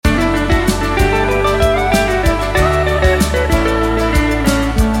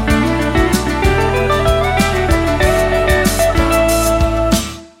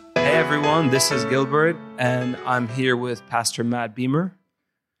This is Gilbert, and I'm here with Pastor Matt Beamer.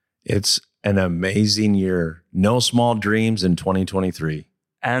 It's an amazing year. No small dreams in 2023.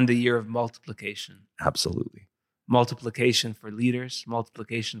 And the year of multiplication. Absolutely. Multiplication for leaders,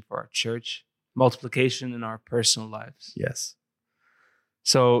 multiplication for our church, multiplication in our personal lives. Yes.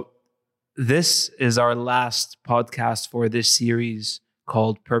 So this is our last podcast for this series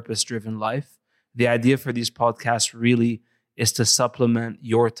called Purpose Driven Life. The idea for these podcasts really is to supplement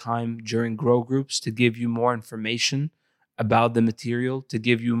your time during grow groups, to give you more information about the material, to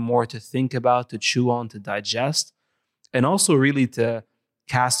give you more to think about, to chew on, to digest, and also really to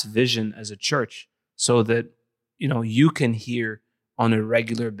cast vision as a church so that you can hear on a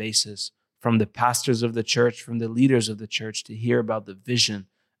regular basis from the pastors of the church, from the leaders of the church, to hear about the vision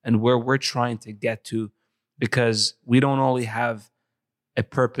and where we're trying to get to, because we don't only have a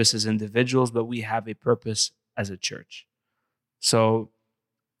purpose as individuals, but we have a purpose as a church. So,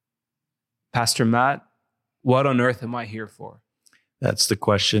 Pastor Matt, what on earth am I here for? That's the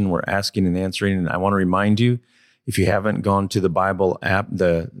question we're asking and answering. And I want to remind you, if you haven't gone to the Bible app,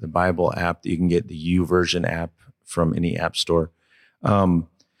 the Bible app, you can get the YouVersion app from any app store, and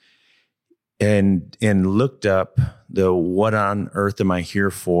looked up the What on Earth Am I Here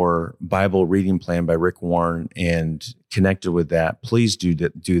For Bible reading plan by Rick Warren and connected with that. Please do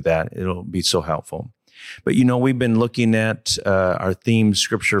that. It'll be so helpful. But we've been looking at our theme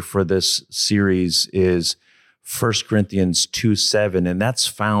scripture for this series is 1 Corinthians 2:7, and that's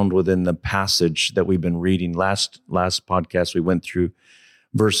found within the passage that we've been reading. Last podcast, we went through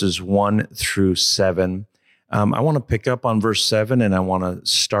verses 1 through 7. I want to pick up on verse 7, and I want to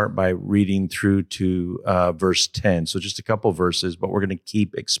start by reading through to verse 10. So just a couple verses, but we're going to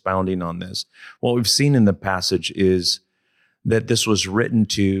keep expounding on this. What we've seen in the passage is that this was written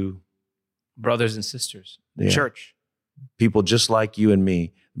to brothers and sisters, the church. People just like you and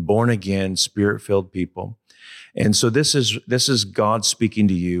me, born again, spirit-filled people. And so this is God speaking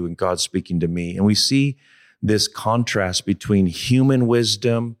to you and God speaking to me. And we see this contrast between human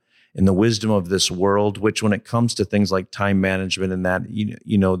wisdom and the wisdom of this world, which when it comes to things like time management and that,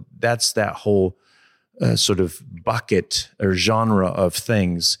 that's that whole sort of bucket or genre of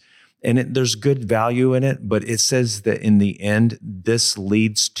things. And there's good value in it, but it says that in the end, this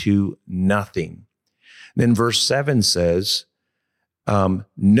leads to nothing. Then verse 7 says,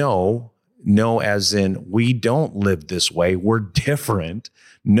 no, as in we don't live this way. We're different.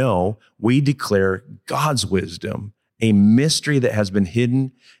 No, we declare God's wisdom, a mystery that has been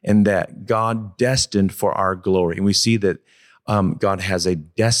hidden and that God destined for our glory. And we see that God has a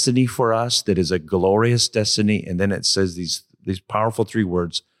destiny for us that is a glorious destiny. And then it says these powerful three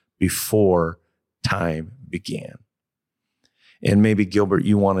words, before time began. And maybe, Gilbert,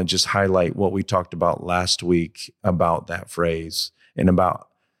 you want to just highlight what we talked about last week about that phrase and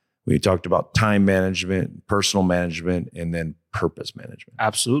we talked about time management, personal management, and then purpose management.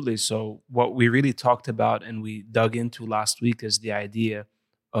 Absolutely. So what we really talked about and we dug into last week is the idea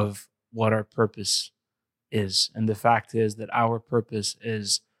of what our purpose is. And the fact is that our purpose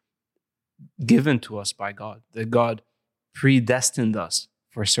is given to us by God, that God predestined us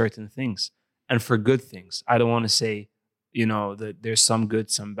for certain things and for good things. I don't want to say, that there's some good,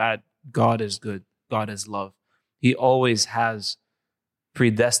 some bad. God is good. God is love. He always has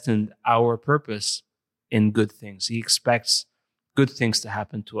predestined our purpose in good things. He expects good things to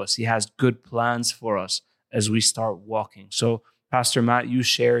happen to us. He has good plans for us as we start walking. So, Pastor Matt, you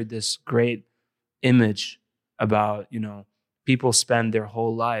shared this great image about, people spend their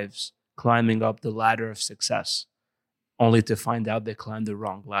whole lives climbing up the ladder of success, only to find out they climbed the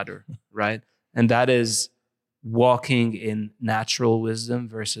wrong ladder, right? And that is walking in natural wisdom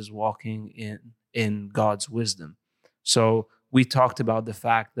versus walking in God's wisdom. So we talked about the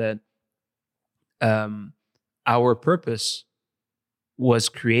fact that our purpose was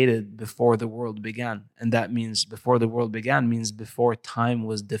created before the world began. And that means before the world began means before time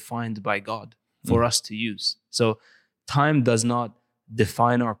was defined by God for us to use. So time does not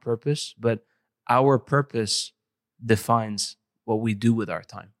define our purpose, but our purpose defines what we do with our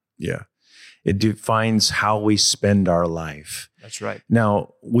time. Yeah. It defines how we spend our life. That's right.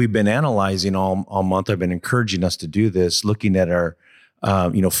 Now, we've been analyzing all month. I've been encouraging us to do this, looking at our,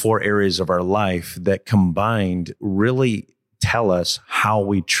 4 areas of our life that combined really tell us how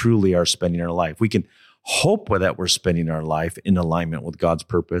we truly are spending our life. We can hope that we're spending our life in alignment with God's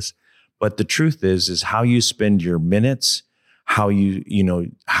purpose, but the truth is how you spend your minutes, how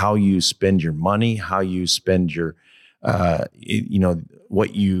you spend your money, how you spend your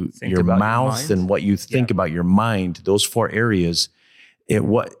what you think your mouth and what you think about your mind, those 4 areas,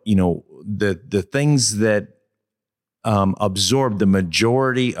 the things that absorb the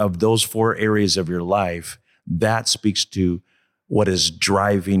majority of those 4 areas of your life, that speaks to what is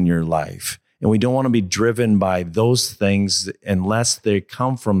driving your life. And we don't want to be driven by those things unless they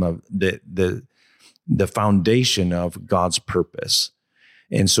come from the foundation of God's purpose.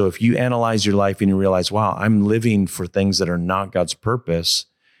 And so if you analyze your life and you realize, wow, I'm living for things that are not God's purpose,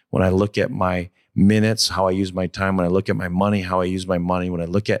 when I look at my minutes, how I use my time, when I look at my money, how I use my money, when I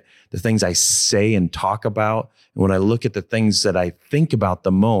look at the things I say and talk about, and when I look at the things that I think about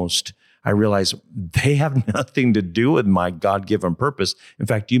the most, I realize they have nothing to do with my God-given purpose. In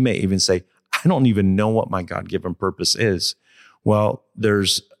fact, you may even say, I don't even know what my God-given purpose is. Well,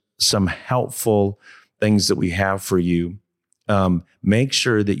 there's some helpful things that we have for you. Make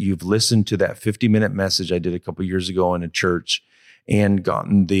sure that you've listened to that 50-minute message I did a couple years ago in a church and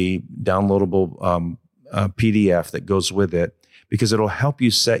gotten the downloadable PDF that goes with it, because it'll help you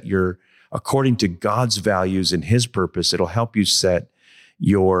set according to God's values and His purpose, it'll help you set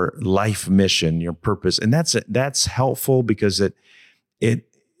your life mission, your purpose. And that's helpful because it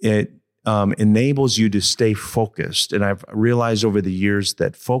enables you to stay focused. And I've realized over the years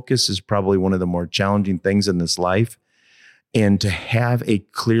that focus is probably one of the more challenging things in this life. And to have a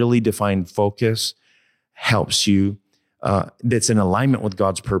clearly defined focus helps you, that's in alignment with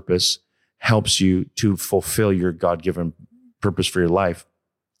God's purpose, helps you to fulfill your God-given purpose for your life.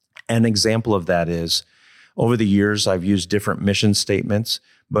 An example of that is, over the years, I've used different mission statements,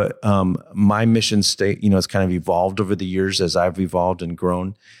 but my mission it's kind of evolved over the years as I've evolved and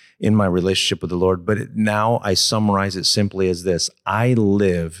grown in my relationship with the Lord. But now I summarize it simply as this: I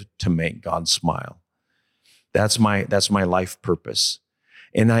live to make God smile. That's my life purpose,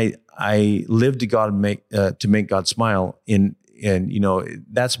 and I live to make God smile. And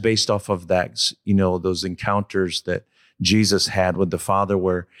that's based off of that, those encounters that Jesus had with the Father,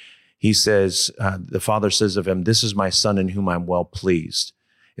 where He says, the Father says of Him, "This is my Son in whom I'm well pleased."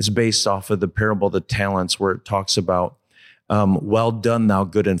 It's based off of the parable of the talents, where it talks about, "Well done, thou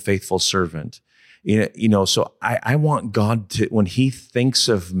good and faithful servant." So I want God to, when He thinks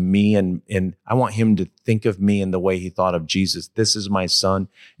of me, and I want Him to think of me in the way He thought of Jesus. This is my Son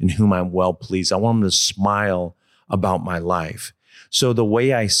in whom I'm well pleased. I want Him to smile about my life. So the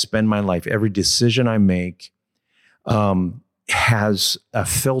way I spend my life, every decision I make, has a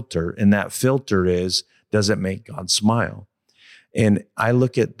filter, and that filter is, does it make God smile? And I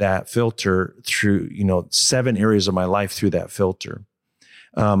look at that filter through, 7 areas of my life through that filter.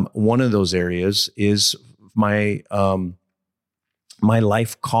 One of those areas is my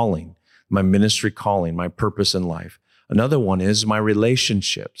life calling, my ministry calling, my purpose in life. Another one is my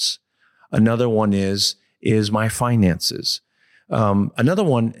relationships. Another one is my finances. Another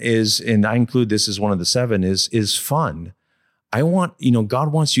one is, and I include this as one of the 7, is fun. I want,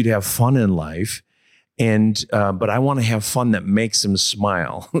 God wants you to have fun in life, but I want to have fun that makes Him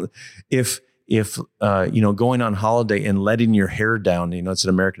smile. If going on holiday and letting your hair down, it's an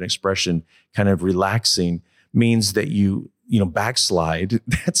American expression, kind of relaxing, means that you backslide.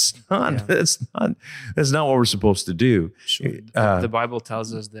 That's not what we're supposed to do. Sure. The Bible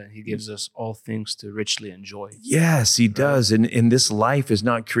tells us that He gives us all things to richly enjoy. Yes, He does. And this life is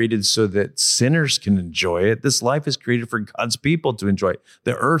not created so that sinners can enjoy it. This life is created for God's people to enjoy it.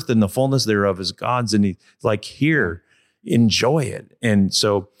 The earth and the fullness thereof is God's, and He's like, here, enjoy it. And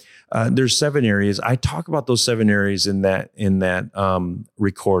so there's 7 areas. I talk about those 7 areas in that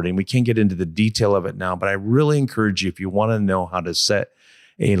recording. We can't get into the detail of it now, but I really encourage you, if you want to know how to set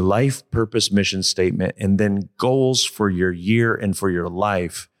a life purpose mission statement and then goals for your year and for your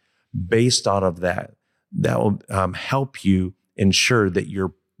life based out of that will help you ensure that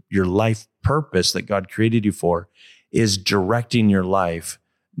your life purpose that God created you for is directing your life,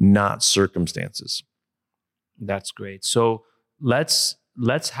 not circumstances. That's great. So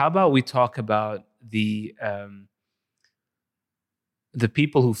how about we talk about the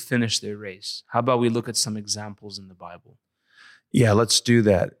people who finished their race? How about we look at some examples in the Bible? Yeah, let's do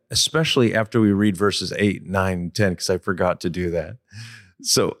that, especially after we read verses 8, 9, and 10, because I forgot to do that.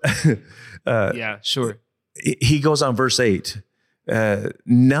 So, yeah, sure. He goes on verse 8.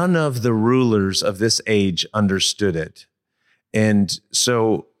 None of the rulers of this age understood it. And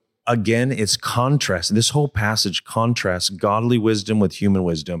so, again, it's contrast. This whole passage contrasts godly wisdom with human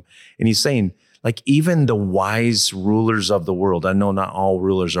wisdom. And he's saying, like, even the wise rulers of the world, I know not all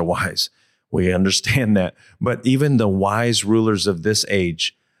rulers are wise. We understand that. But even the wise rulers of this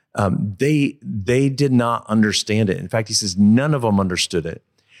age, they did not understand it. In fact, he says, none of them understood it.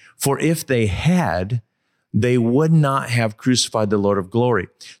 For if they had, they would not have crucified the Lord of glory.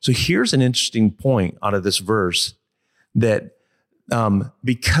 So here's an interesting point out of this verse, that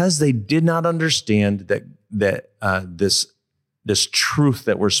because they did not understand this truth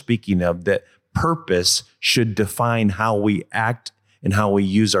that we're speaking of, that purpose should define how we act and how we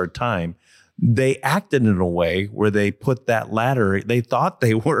use our time. They acted in a way where they put that ladder. They thought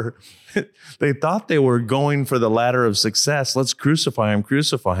they were going for the ladder of success. Let's crucify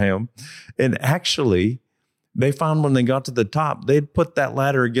him. And actually, they found when they got to the top, they'd put that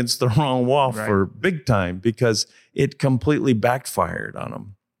ladder against the wrong wall for big time, because it completely backfired on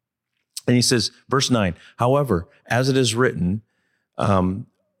them. And he says, verse 9, however, as it is written,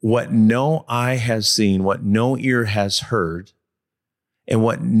 what no eye has seen, what no ear has heard, and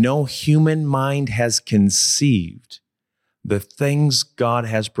what no human mind has conceived, the things God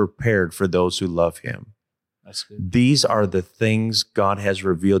has prepared for those who love him. That's good. These are the things God has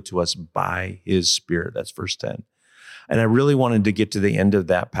revealed to us by his Spirit. That's verse 10. And I really wanted to get to the end of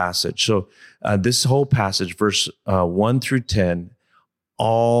that passage. So this whole passage, verse 1 through 10,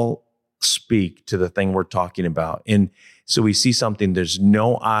 all speak to the thing we're talking about. And so we see something, there's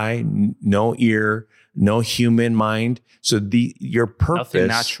no eye, no ear, no human mind. So your purpose. Nothing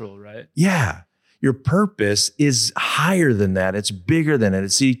natural, right? Yeah. Your purpose is higher than that. It's bigger than it.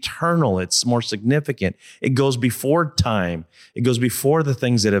 It's eternal. It's more significant. It goes before time. It goes before the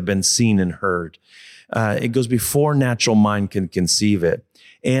things that have been seen and heard. It goes before natural mind can conceive it.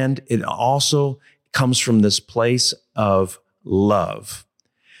 And it also comes from this place of love.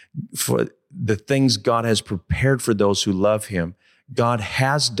 For the things God has prepared for those who love him, God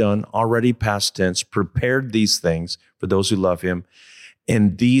has done, already past tense, prepared these things for those who love him.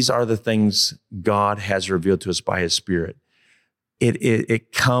 And these are the things God has revealed to us by his Spirit.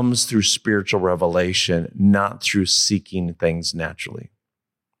 It comes through spiritual revelation, not through seeking things naturally.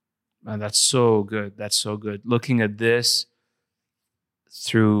 Man, that's so good. That's so good. Looking at this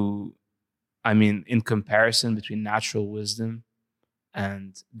through, in comparison between natural wisdom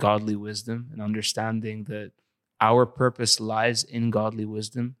and godly wisdom, and understanding that our purpose lies in godly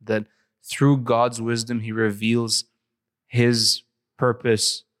wisdom, that through God's wisdom, he reveals his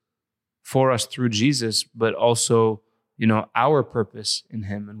purpose for us through Jesus, but also, our purpose in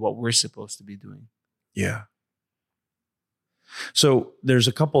him and what we're supposed to be doing. Yeah. So there's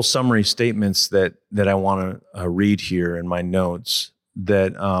a couple summary statements that I want to read here in my notes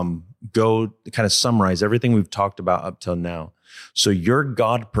that go to kind of summarize everything we've talked about up till now. So your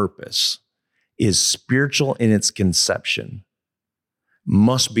God purpose is spiritual in its conception,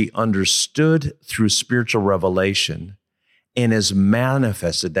 must be understood through spiritual revelation, and is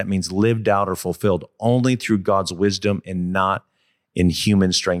manifested, that means lived out or fulfilled, only through God's wisdom and not in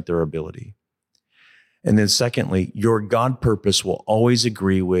human strength or ability. And then secondly, your God purpose will always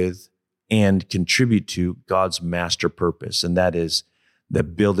agree with and contribute to God's master purpose, and that is the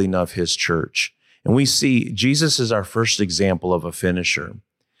building of his church. And we see Jesus is our first example of a finisher.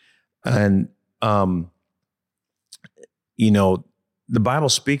 And, the Bible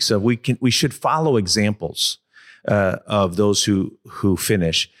speaks of, we should follow examples of those who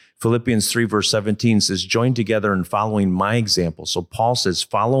finish. Philippians 3 verse 17 says, join together in following my example. So Paul says,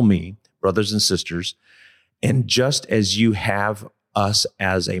 follow me, brothers and sisters, and just as you have us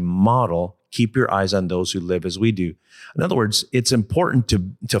as a model, keep your eyes on those who live as we do. In other words, it's important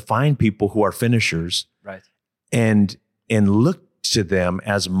to find people who are finishers, right, and look to them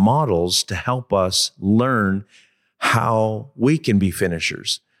as models to help us learn how we can be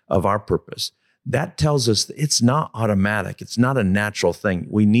finishers of our purpose. That tells us that it's not automatic. It's not a natural thing.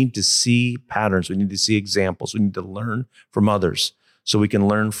 We need to see patterns. We need to see examples. We need to learn from others so we can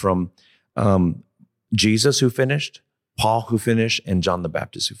learn from Jesus who finished, Paul who finished, and John the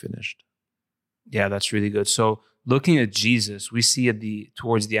Baptist who finished. Yeah, that's really good. So looking at Jesus, we see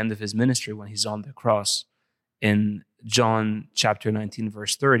towards the end of his ministry when he's on the cross, in John chapter 19,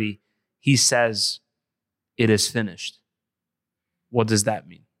 verse 30, he says, it is finished. What does that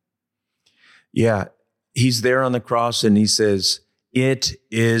mean? Yeah, he's there on the cross and he says, it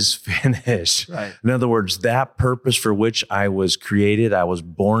is finished. Right. In other words, that purpose for which I was created, I was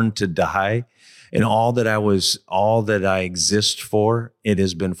born to die, and all that I exist for, it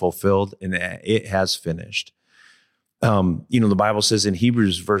has been fulfilled and it has finished. The Bible says in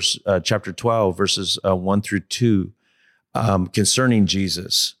Hebrews chapter 12, verses 1 through 2, concerning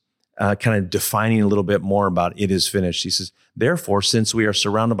Jesus, kind of defining a little bit more about it is finished. He says, therefore, since we are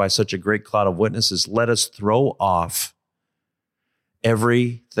surrounded by such a great cloud of witnesses, let us throw off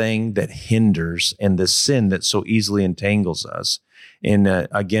everything that hinders and the sin that so easily entangles us. And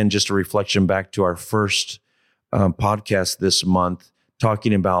again, just a reflection back to our first podcast this month,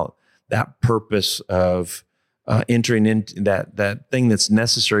 talking about that purpose of entering into that thing that's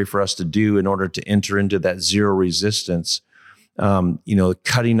necessary for us to do in order to enter into that zero resistance.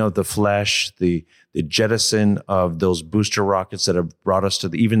 cutting of the flesh, the jettison of those booster rockets that have brought us to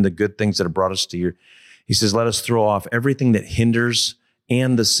even the good things that have brought us to here. He says, let us throw off everything that hinders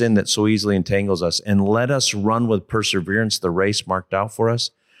and the sin that so easily entangles us, and let us run with perseverance the race marked out for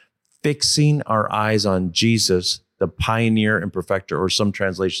us, fixing our eyes on Jesus, the pioneer and perfecter, or some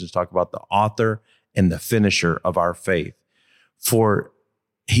translations talk about the author and the finisher of our faith. For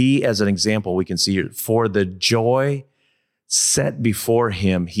he, as an example, we can see here, for the joy set before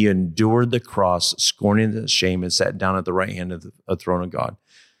him, he endured the cross, scorning the shame, and sat down at the right hand of the throne of God.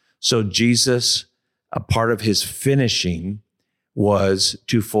 So Jesus, a part of his finishing was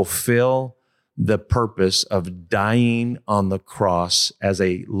to fulfill the purpose of dying on the cross as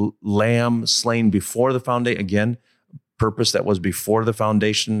a lamb slain before the foundation. Again, purpose that was before the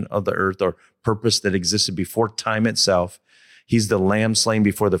foundation of the earth, or purpose that existed before time itself. He's the lamb slain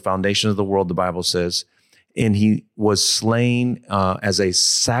before the foundation of the world, the Bible says. And he was slain as a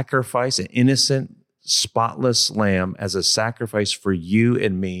sacrifice, an innocent, spotless lamb, as a sacrifice for you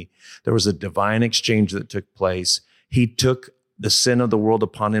and me. There was a divine exchange that took place. He took the sin of the world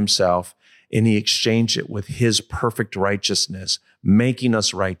upon himself, and he exchanged it with his perfect righteousness, making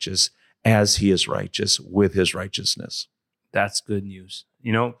us righteous as he is righteous with his righteousness. That's good news.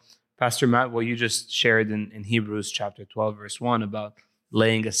 Pastor Matt, what you just shared in Hebrews chapter 12, verse 1 about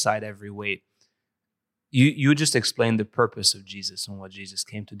laying aside every weight. You just explained the purpose of Jesus and what Jesus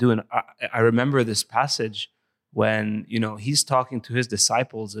came to do. And I remember this passage when, he's talking to his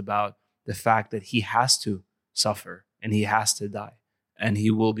disciples about the fact that he has to suffer and he has to die and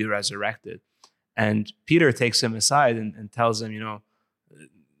he will be resurrected. And Peter takes him aside and tells him,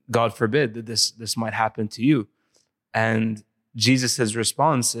 God forbid that this might happen to you. And Jesus'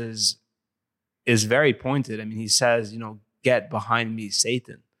 response is very pointed. I mean, he says, get behind me,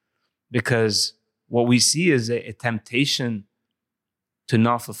 Satan, because what we see is a temptation to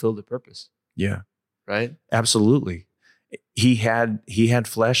not fulfill the purpose. Yeah. Right? Absolutely. He had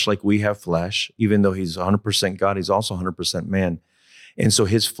flesh like we have flesh. Even though he's 100% God, he's also 100% man. And so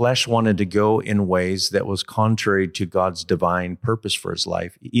his flesh wanted to go in ways that was contrary to God's divine purpose for his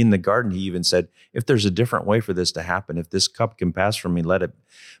life. In the garden, he even said, if there's a different way for this to happen, if this cup can pass from me, let it.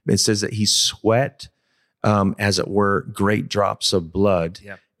 It says that he sweat, as it were, great drops of blood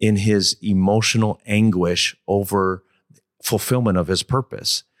in his emotional anguish over fulfillment of his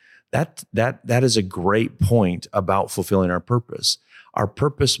purpose. That is a great point about fulfilling our purpose. Our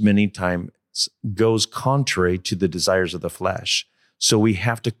purpose many times goes contrary to the desires of the flesh. So we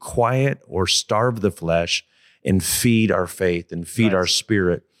have to quiet or starve the flesh and feed our faith and feed our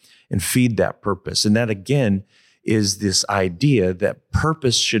spirit and feed that purpose. And that, again, is this idea that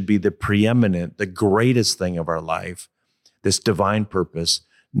purpose should be the preeminent, the greatest thing of our life, this divine purpose,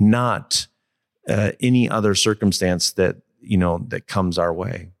 not any other circumstance that comes our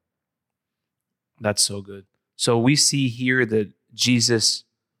way. That's so good. So we see here that Jesus,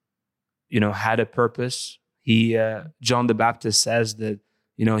 had a purpose. John the Baptist says that,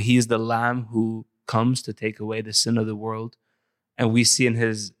 he is the Lamb who comes to take away the sin of the world. And we see in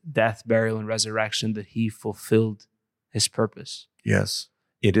his death, burial, and resurrection that he fulfilled his purpose. Yes,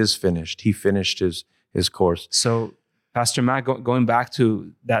 it is finished. He finished his course. So, Pastor Matt, going back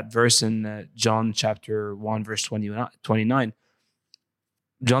to that verse in John chapter 1, verse 29,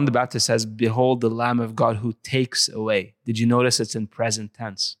 John the Baptist says, behold the Lamb of God who takes away. Did you notice it's in present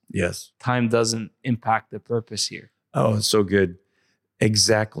tense? Yes. Time doesn't impact the purpose here. Oh, it's so good.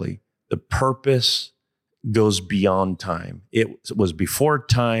 Exactly. The purpose goes beyond time. It was before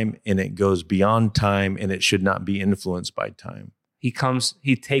time, and it goes beyond time, and it should not be influenced by time. He comes,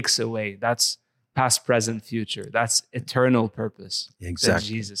 he takes away. That's past, present, future. That's eternal purpose that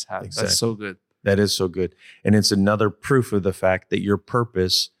Jesus had. Exactly. That's so good. That is so good. And it's another proof of the fact that your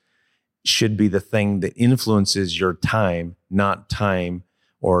purpose should be the thing that influences your time, not time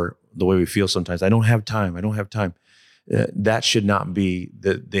or the way we feel sometimes. I don't have time. That should not be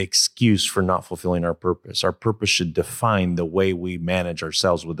the excuse for not fulfilling our purpose. Our purpose should define the way we manage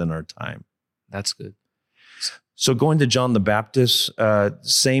ourselves within our time. That's good. So going to John the Baptist,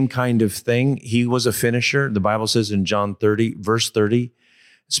 same kind of thing. He was a finisher. The Bible says in John 30, verse 30,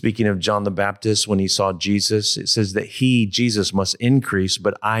 speaking of John the Baptist, when he saw Jesus, it says that he, Jesus, must increase,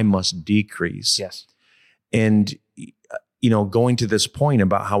 but I must decrease. Yes. And, going to this point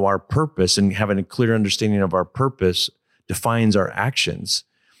about how our purpose and having a clear understanding of our purpose defines our actions.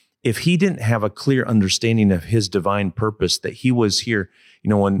 If he didn't have a clear understanding of his divine purpose, that he was here,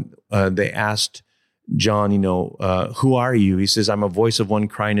 when they asked John, who are you? He says, I'm a voice of one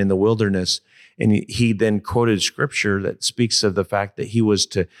crying in the wilderness. And he then quoted scripture that speaks of the fact that he was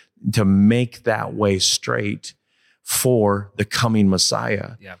to make that way straight for the coming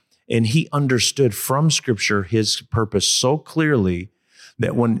Messiah. Yeah. And he understood from Scripture his purpose so clearly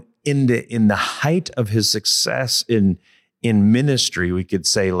that when in the height of his success in ministry, we could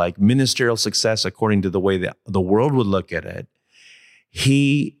say like ministerial success according to the way that the world would look at it,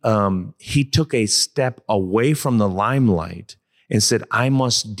 he took a step away from the limelight and said, I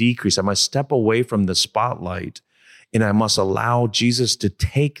must decrease. I must step away from the spotlight, and I must allow Jesus to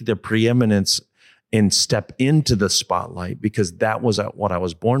take the preeminence and step into the spotlight, because that was what I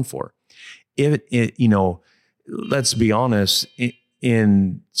was born for. Let's be honest,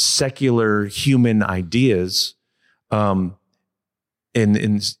 in secular human ideas, the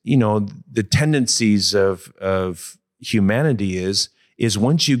tendencies of humanity is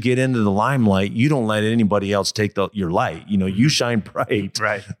once you get into the limelight, you don't let anybody else take your light. You shine bright.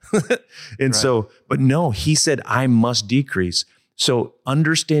 Right. And so, but no, he said, I must decrease. So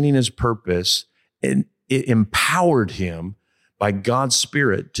understanding his purpose, and it empowered him by God's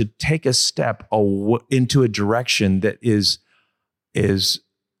Spirit to take a step into a direction that is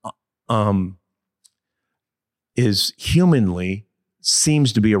humanly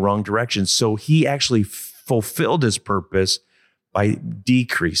seems to be a wrong direction. So he actually fulfilled his purpose by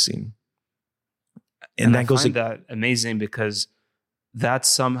decreasing. And I find that amazing, because that's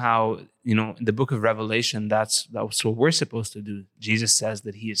somehow, in the book of Revelation, that's what we're supposed to do. Jesus says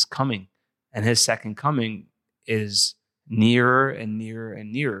that he is coming, and his second coming is nearer and nearer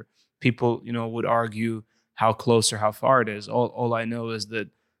and nearer. People, would argue how close or how far it is. All I know is that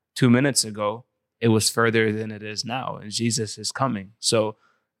 2 minutes ago, it was further than it is now, and Jesus is coming. So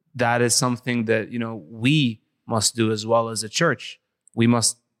that is something that, we must do as well as a church. We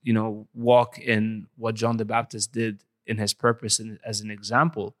must, walk in what John the Baptist did in his purpose and as an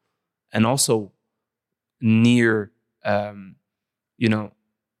example, and also come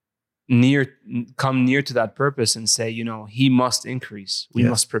near to that purpose and say, he must increase. We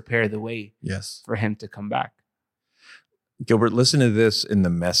must prepare the way for him to come back. Gilbert, listen to this in the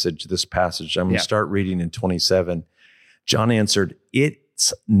Message, this passage. I'm going to start reading in 27. John answered,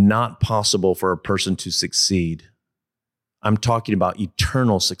 it's not possible for a person to succeed. I'm talking about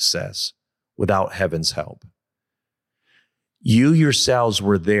eternal success without heaven's help. You yourselves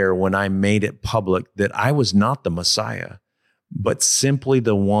were there when I made it public that I was not the Messiah, but simply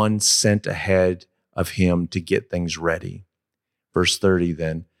the one sent ahead of him to get things ready. Verse 30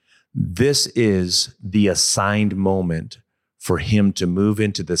 then, this is the assigned moment for him to move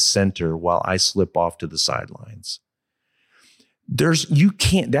into the center while I slip off to the sidelines.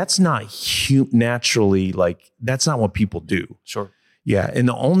 That's not naturally, that's not what people do. Sure. Yeah. And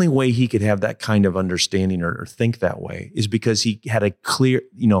the only way he could have that kind of understanding or think that way is because he had a clear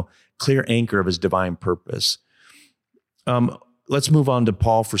anchor of his divine purpose. Let's move on to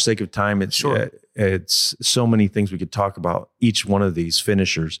Paul for sake of time. It's so many things we could talk about each one of these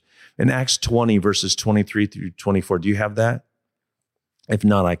finishers. In Acts 20, verses 23 through 24, do you have that? If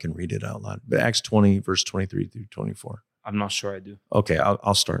not, I can read it out loud. But Acts 20, verse 23 through 24. I'm not sure I do. Okay,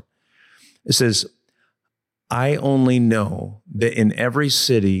 I'll start. It says, I only know that in every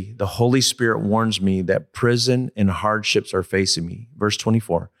city, the Holy Spirit warns me that prison and hardships are facing me. Verse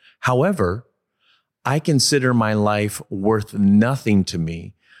 24. However, I consider my life worth nothing to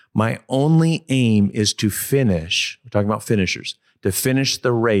me. My only aim is to finish, we're talking about finishers, to finish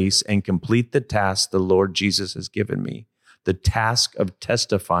the race and complete the task the Lord Jesus has given me, the task of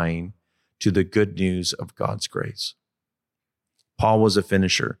testifying to the good news of God's grace. Paul was a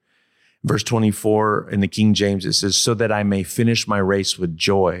finisher. Verse 24 in the King James, it says, so that I may finish my race with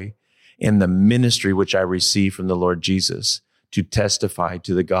joy in the ministry which I received from the Lord Jesus to testify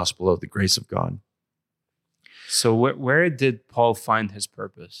to the gospel of the grace of God. So where did Paul find his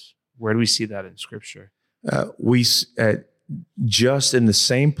purpose? Where do we see that in Scripture? We just in the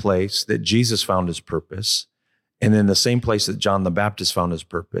same place that Jesus found his purpose, and in the same place that John the Baptist found his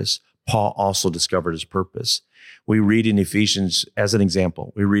purpose, Paul also discovered his purpose. We read in Ephesians, as an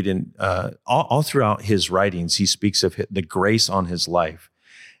example, we read in all throughout his writings, he speaks of the grace on his life.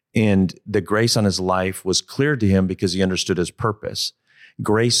 And the grace on his life was clear to him because he understood his purpose.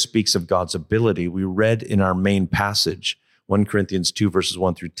 Grace speaks of God's ability. We read in our main passage, 1 Corinthians 2, verses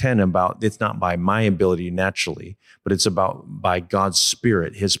 1 through 10, about it's not by my ability naturally, but it's about by God's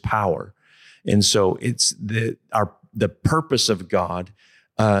Spirit, his power. And so it's the purpose of God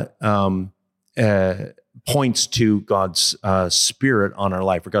points to God's Spirit on our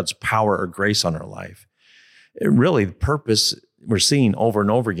life, or God's power or grace on our life. Really, the purpose we're seeing over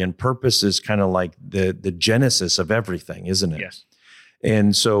and over again, purpose is kind of like the genesis of everything, isn't it? Yes.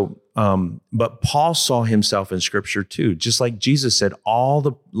 And so, but Paul saw himself in Scripture too, just like Jesus said, all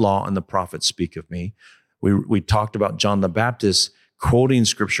the law and the prophets speak of me. We talked about John the Baptist quoting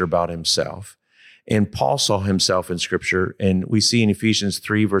scripture about himself. And Paul saw himself in scripture. And we see in Ephesians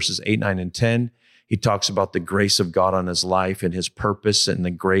 3, verses 8, 9, and 10, he talks about the grace of God on his life and his purpose and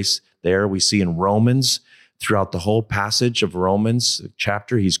the grace there. We see in Romans, throughout the whole passage of Romans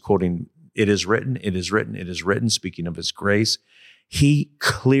chapter, he's quoting, "It is written, it is written, it is written," speaking of his grace. He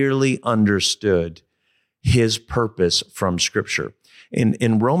clearly understood his purpose from scripture.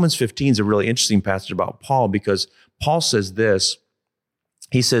 In Romans 15 is a really interesting passage about Paul, because Paul says this.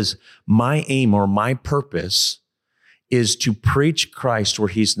 He says, "My aim or my purpose is to preach Christ where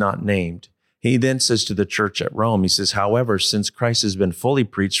he's not named." He then says to the church at Rome, he says, "However, since Christ has been fully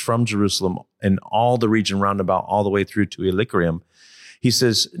preached from Jerusalem and all the region round about all the way through to Illyricum," he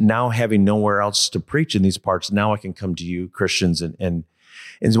says, "Now having nowhere else to preach in these parts, now I can come to you, Christians." And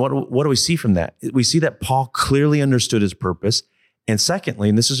what do we see from that? We see that Paul clearly understood his purpose. And secondly,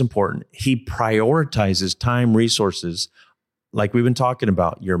 and this is important, he prioritizes time, resources, like we've been talking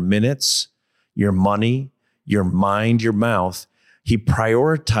about, your minutes, your money, your mind, your mouth. He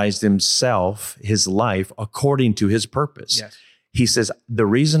prioritized himself, his life, according to his purpose. Yes. He says, "The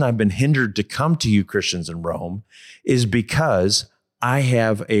reason I've been hindered to come to you, Christians in Rome, is because I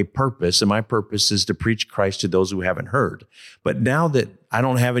have a purpose, and my purpose is to preach Christ to those who haven't heard. But now that I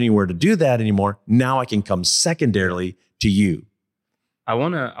don't have anywhere to do that anymore, now I can come secondarily to you." I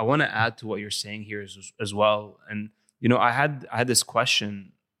wanna add to what you're saying here as well. And I had this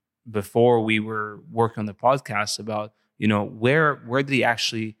question before we were working on the podcast about where did he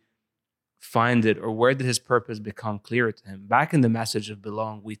actually find it, or where did his purpose become clearer to him? Back in the message of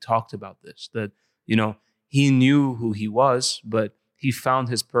Belong, we talked about this, that he knew who he was, but he found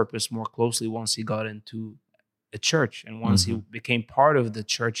his purpose more closely once he got into a church and once he became part of the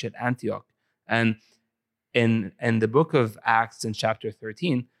church at Antioch. And in the book of Acts in chapter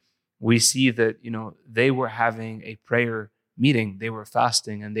 13, we see that, they were having a prayer meeting. They were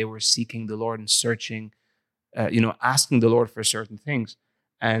fasting and they were seeking the Lord and searching, asking the Lord for certain things.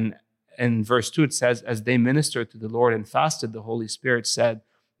 And in verse 2, it says, "As they ministered to the Lord and fasted, the Holy Spirit said,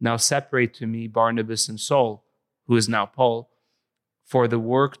 'Now separate to me Barnabas and Saul,'" who is now Paul, "for the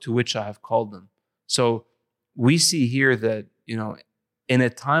work to which I have called them." So we see here that, in a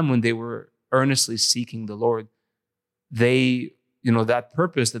time when they were earnestly seeking the Lord, they, that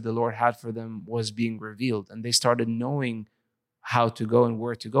purpose that the Lord had for them was being revealed, and they started knowing how to go and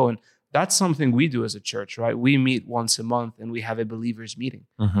where to go. And that's something we do as a church, right? We meet once a month and we have a believers meeting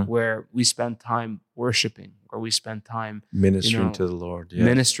where we spend time worshiping, or we spend time ministering to the Lord. Yes.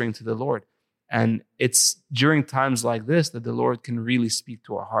 Ministering to the Lord. And it's during times like this that the Lord can really speak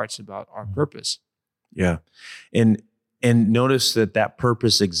to our hearts about our purpose. Yeah. And notice that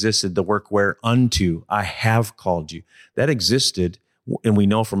purpose existed, the work whereunto I have called you. That existed, and we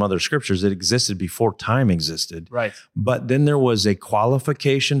know from other scriptures, it existed before time existed. Right. But then there was a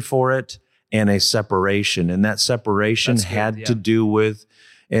qualification for it and a separation. And that separation had to do with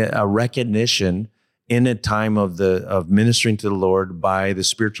a recognition in a time of ministering to the Lord by the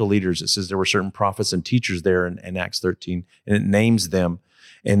spiritual leaders. It says there were certain prophets and teachers there in Acts 13, and it names them.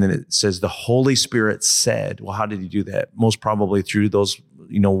 And then it says the Holy Spirit said, well, how did he do that? Most probably through those,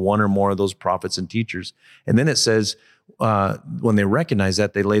 one or more of those prophets and teachers. And then it says, when they recognized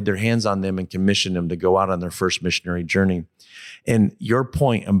that, they laid their hands on them and commissioned them to go out on their first missionary journey. And your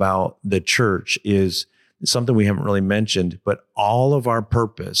point about the church is something we haven't really mentioned, but all of our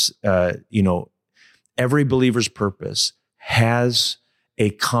purpose, every believer's purpose has a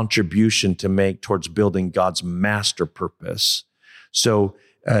contribution to make towards building God's master purpose. So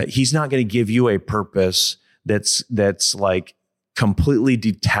he's not going to give you a purpose that's like completely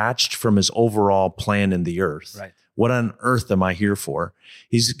detached from his overall plan in the earth. Right. What on earth am I here for?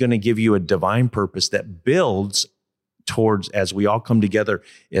 He's going to give you a divine purpose that builds towards, as we all come together,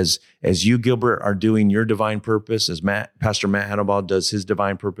 as you, Gilbert, are doing your divine purpose, as Pastor Matt Hannibal does his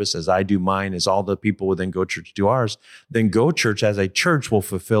divine purpose, as I do mine, as all the people within Go Church do ours, then Go Church as a church will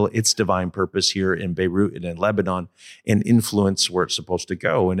fulfill its divine purpose here in Beirut and in Lebanon and influence where it's supposed to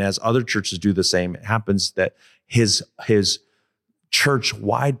go. And as other churches do the same, it happens that his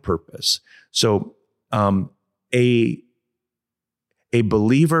church-wide purpose. So a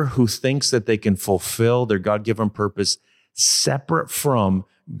believer who thinks that they can fulfill their God-given purpose separate from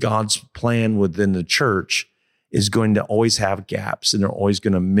God's plan within the church is going to always have gaps, and they're always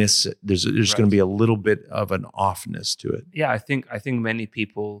going to miss it. There's going to be a little bit of an offness to it. Yeah, I think many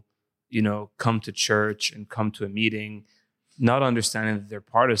people, come to church and come to a meeting, not understanding that they're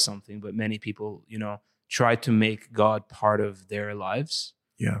part of something, but many people, try to make God part of their lives.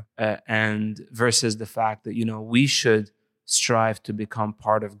 Yeah. And versus the fact that, we should strive to become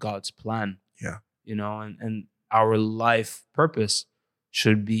part of God's plan. Yeah. and our life purpose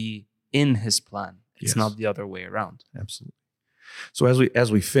should be in his plan. It's not the other way around. Absolutely. So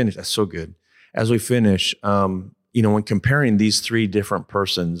as we finish, that's so good. As we finish, when comparing these three different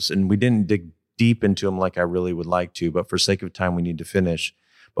persons, and we didn't dig deep into them like I really would like to, but for sake of time, we need to finish.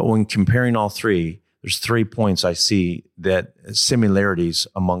 But when comparing all three, there's 3 points I see that similarities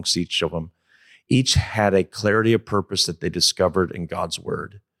amongst each of them. Each had a clarity of purpose that they discovered in God's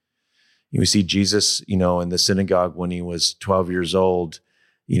word. We see Jesus, in the synagogue when he was 12 years old,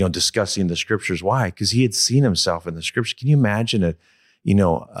 discussing the scriptures. Why? Because he had seen himself in the scripture. Can you imagine a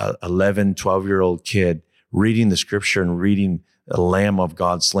 11, 12-year-old kid reading the scripture and reading the Lamb of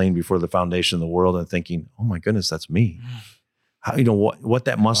God slain before the foundation of the world and thinking, oh my goodness, that's me. How, what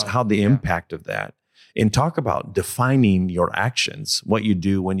that must, how the impact of that. And talk about defining your actions, what you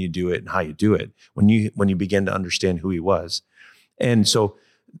do, when you do it, and how you do it, when you begin to understand who he was. And so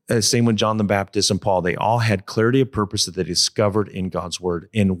same with John the Baptist and Paul, they all had clarity of purpose that they discovered in God's word.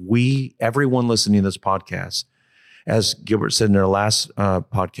 And everyone listening to this podcast, as Gilbert said in their last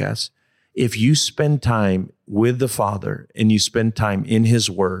podcast, if you spend time with the Father and you spend time in his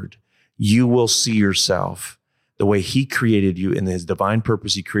word, you will see yourself the way he created you in his divine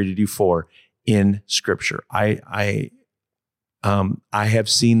purpose he created you for in scripture. I have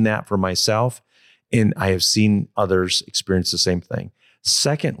seen that for myself, and I have seen others experience the same thing.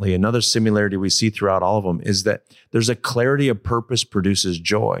 Secondly, another similarity we see throughout all of them is that there's a clarity of purpose produces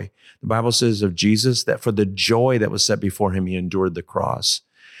joy. The Bible says of Jesus that for the joy that was set before him, he endured the cross.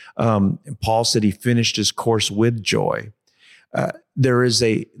 Paul said he finished his course with joy. There is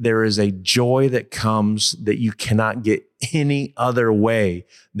a joy that comes that you cannot get any other way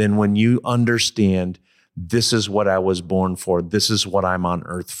than when you understand this is what I was born for. This is what I'm on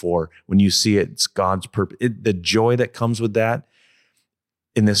earth for. When you see it, it's God's purpose. The joy that comes with that,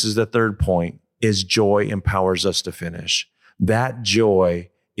 and this is the third point, is joy empowers us to finish. That joy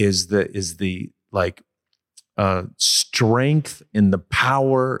is the strength and the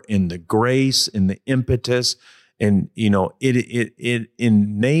power and the grace and the impetus. And, it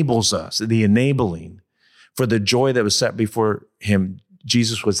enables us, the enabling for the joy that was set before him.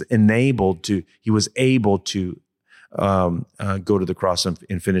 Jesus was able to go to the cross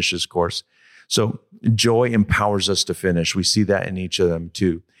and finish his course. So joy empowers us to finish. We see that in each of them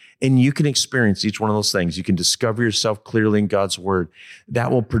too. And you can experience each one of those things. You can discover yourself clearly in God's word.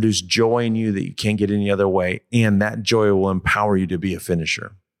 That will produce joy in you that you can't get any other way. And that joy will empower you to be a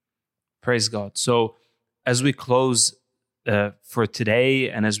finisher. Praise God. So as we close for today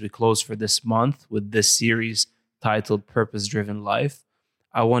and as we close for this month with this series titled Purpose Driven Life,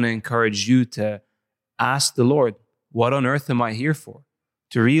 I want to encourage you to ask the Lord, what on earth am I here for?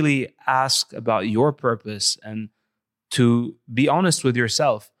 To really ask about your purpose and to be honest with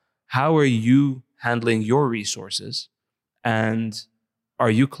yourself. How are you handling your resources? And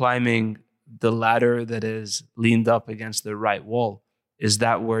are you climbing the ladder that is leaned up against the right wall? Is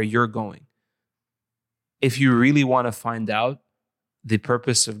that where you're going? If you really want to find out the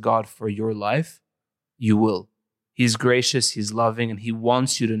purpose of God for your life, you will. He's gracious, he's loving, and he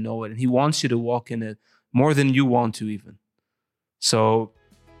wants you to know it. And he wants you to walk in it more than you want to even. So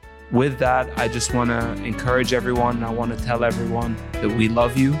with that, I just want to encourage everyone. I want to tell everyone that we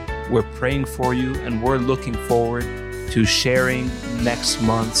love you. We're praying for you, and we're looking forward to sharing next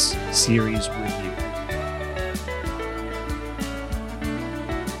month's series with you.